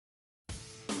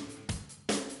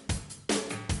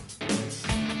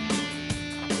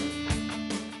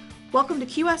Welcome to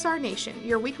QSR Nation,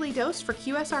 your weekly dose for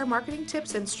QSR marketing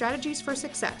tips and strategies for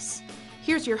success.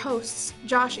 Here's your hosts,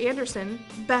 Josh Anderson,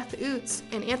 Beth Oots,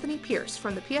 and Anthony Pierce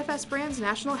from the PFS Brands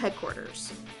National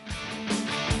Headquarters.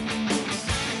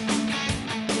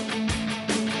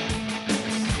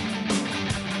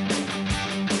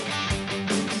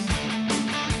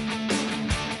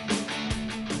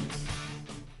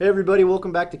 Hey everybody,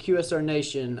 welcome back to QSR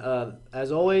Nation.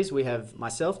 As always, we have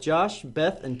myself, Josh,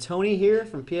 Beth, and Tony here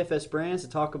from PFS Brands to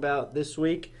talk about this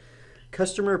week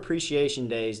Customer Appreciation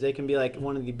Days. They can be like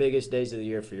one of the biggest days of the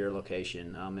year for your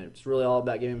location. It's really all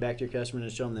about giving back to your customers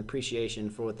and showing them appreciation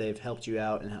for what they've helped you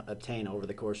out and obtain over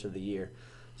the course of the year.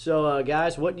 So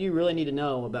guys, what do you really need to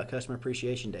know about Customer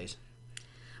Appreciation Days?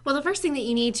 Well, the first thing that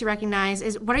you need to recognize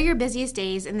is what are your busiest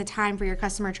days and the time for your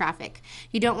customer traffic.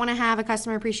 You don't want to have a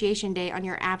customer appreciation day on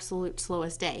your absolute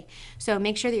slowest day. So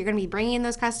make sure that you're going to be bringing in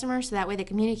those customers so that way the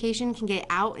communication can get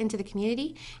out into the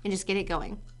community and just get it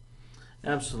going.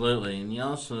 Absolutely. And you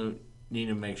also need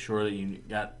to make sure that you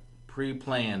got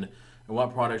pre-planned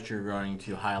what products you're going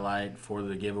to highlight for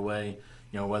the giveaway.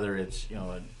 You know, whether it's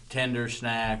a tender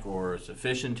snack or it's a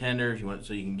fish and tender, if you want,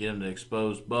 so you can get them to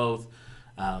expose both.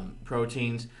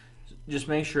 Proteins. Just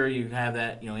make sure you have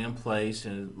that in place,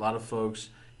 and a lot of folks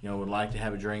would like to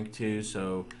have a drink too,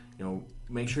 so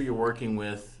make sure you're working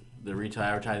with the retail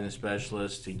advertising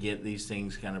specialists to get these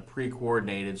things kind of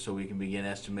pre-coordinated so we can begin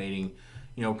estimating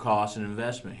cost and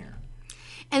investment here.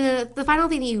 And the final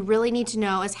thing that you really need to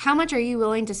know is how much are you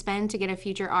willing to spend to get a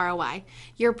future ROI.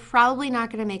 You're probably not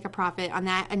going to make a profit on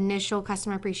that initial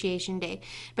customer appreciation day,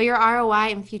 but your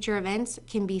ROI in future events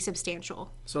can be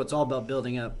substantial. So it's all about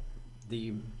building up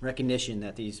the recognition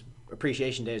that these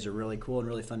appreciation days are really cool and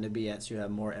really fun to be at, so you have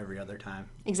more every other time.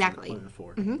 Exactly. Moving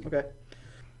forward. Mm-hmm. Okay.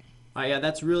 All right, yeah,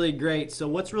 that's really great. So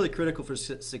what's really critical for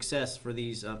success for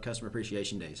these Customer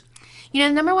Appreciation Days? The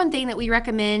number one thing that we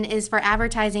recommend is for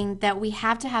advertising that we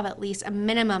have to have at least a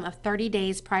minimum of 30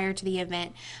 days prior to the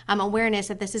event awareness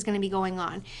that this is going to be going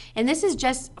on. And this is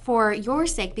just for your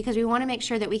sake because we want to make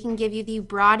sure that we can give you the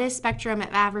broadest spectrum of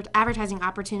advertising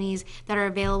opportunities that are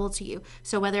available to you.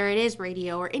 So whether it is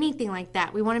radio or anything like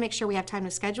that, we want to make sure we have time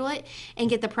to schedule it and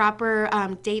get the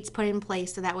proper dates put in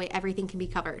place so that way everything can be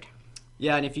covered.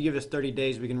 Yeah, and if you give us 30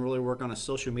 days, we can really work on a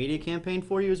social media campaign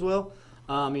for you as well.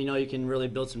 You can really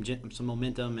build some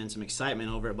momentum and some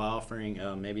excitement over it by offering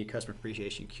maybe customer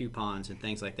appreciation coupons and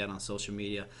things like that on social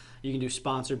media. You can do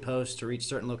sponsored posts to reach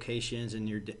certain locations and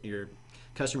your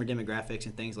customer demographics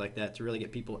and things like that to really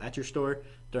get people at your store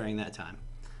during that time.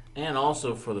 And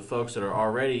also for the folks that are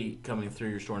already coming through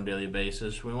your store on a daily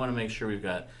basis, we want to make sure we've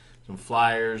got some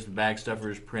flyers, bag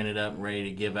stuffers printed up and ready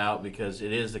to give out because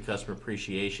it is the Customer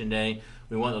Appreciation Day.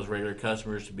 We want those regular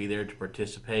customers to be there to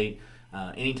participate.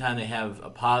 Anytime they have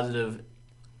a positive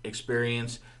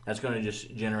experience, that's going to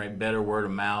just generate better word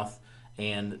of mouth.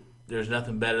 And there's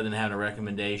nothing better than having a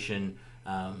recommendation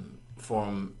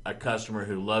from a customer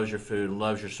who loves your food,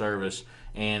 loves your service,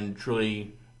 and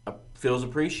truly feels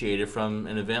appreciated from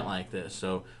an event like this.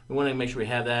 So we want to make sure we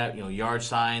have that. Yard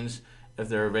signs, if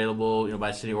they're available,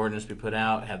 by city ordinance be put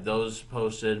out, have those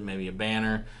posted, maybe a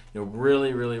banner,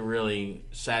 really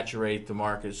saturate the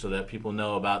market so that people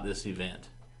know about this event.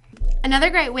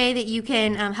 Another great way that you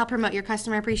can help promote your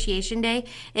Customer Appreciation Day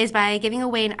is by giving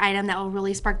away an item that will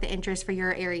really spark the interest for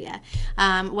your area.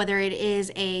 Whether it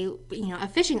is a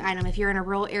fishing item if you're in a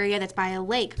rural area that's by a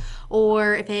lake,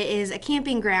 or if it is a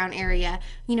camping ground area,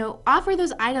 offer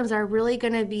those items that are really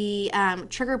going to be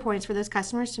trigger points for those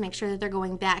customers to make sure that they're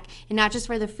going back, and not just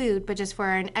for the food, but just for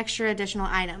an extra additional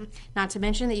item. Not to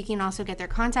mention that you can also get their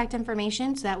contact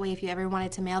information, so that way if you ever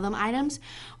wanted to mail them items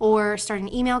or start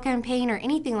an email campaign or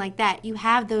anything like that, you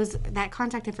have that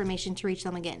contact information to reach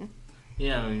them again.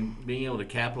 Yeah, being able to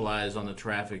capitalize on the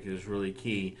traffic is really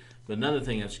key. But another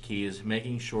thing that's key is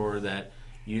making sure that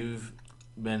you've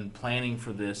been planning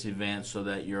for this event so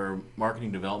that your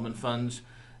marketing development funds,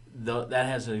 that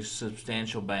has a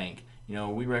substantial bank.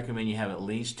 We recommend you have at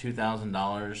least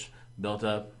 $2,000 built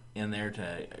up in there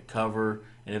to cover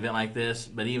an event like this.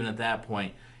 But even at that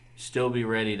point, still be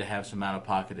ready to have some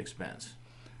out-of-pocket expense.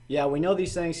 Yeah, we know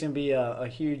these things can be a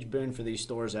huge boon for these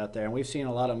stores out there, and we've seen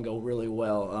a lot of them go really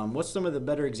well. What's some of the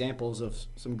better examples of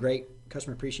some great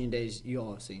Customer Appreciation Days you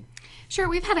all have seen? Sure,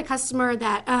 we've had a customer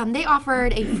that they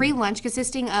offered a free lunch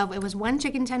consisting of, it was one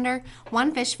chicken tender,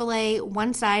 one fish fillet,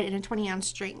 one side, and a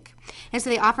 20-ounce drink. And so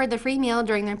they offered the free meal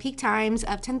during their peak times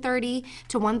of 10:30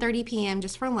 to 1:30 p.m.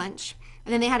 just for lunch.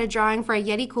 And then they had a drawing for a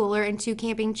Yeti cooler and 2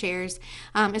 camping chairs.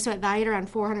 And so it valued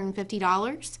around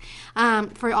 $450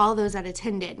 for all those that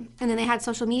attended. And then they had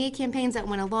social media campaigns that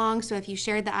went along. So if you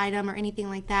shared the item or anything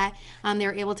like that, they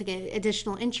were able to get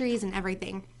additional entries and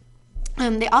everything.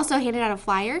 They also handed out a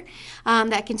flyer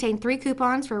that contained 3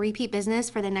 coupons for repeat business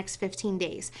for the next 15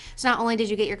 days. So not only did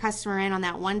you get your customer in on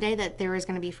that one day that there was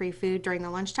going to be free food during the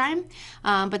lunchtime,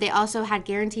 but they also had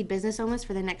guaranteed business almost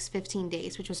for the next 15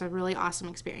 days, which was a really awesome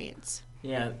experience.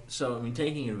 Yeah, so I mean,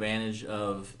 taking advantage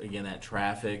of, again, that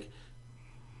traffic,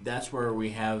 that's where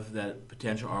we have that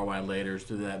potential ROI later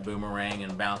through that boomerang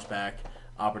and bounce back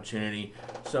opportunity.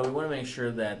 So we want to make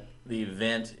sure that the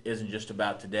event isn't just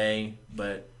about today,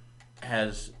 but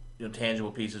has tangible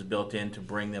pieces built in to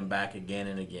bring them back again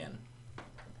and again.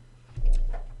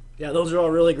 Yeah, those are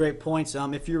all really great points.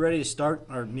 If you're ready to start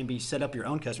or maybe set up your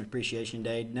own Customer Appreciation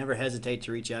Day, never hesitate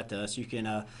to reach out to us. You can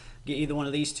get either one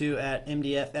of these two at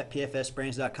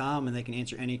mdf@pfsbrands.com, and they can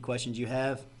answer any questions you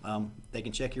have. They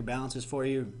can check your balances for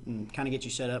you and kind of get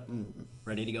you set up and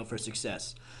ready to go for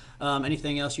success.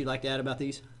 Anything else you'd like to add about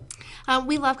these?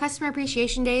 We love Customer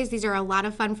Appreciation Days. These are a lot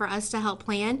of fun for us to help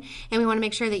plan, and we want to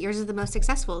make sure that yours is the most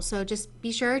successful. So just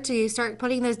be sure to start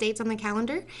putting those dates on the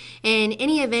calendar and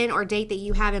any event or date that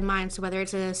you have in mind. So whether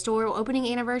it's a store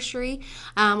opening anniversary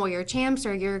or your Champs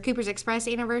or your Cooper's Express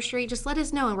anniversary, just let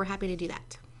us know, and we're happy to do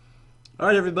that. All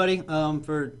right, everybody.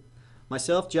 For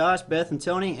myself, Josh, Beth, and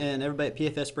Tony, and everybody at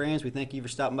PFS Brands, we thank you for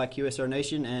stopping by QSR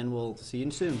Nation, and we'll see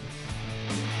you soon.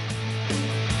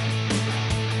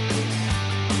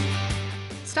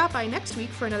 Stop by next week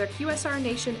for another QSR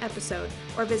Nation episode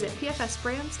or visit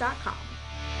pfsbrands.com.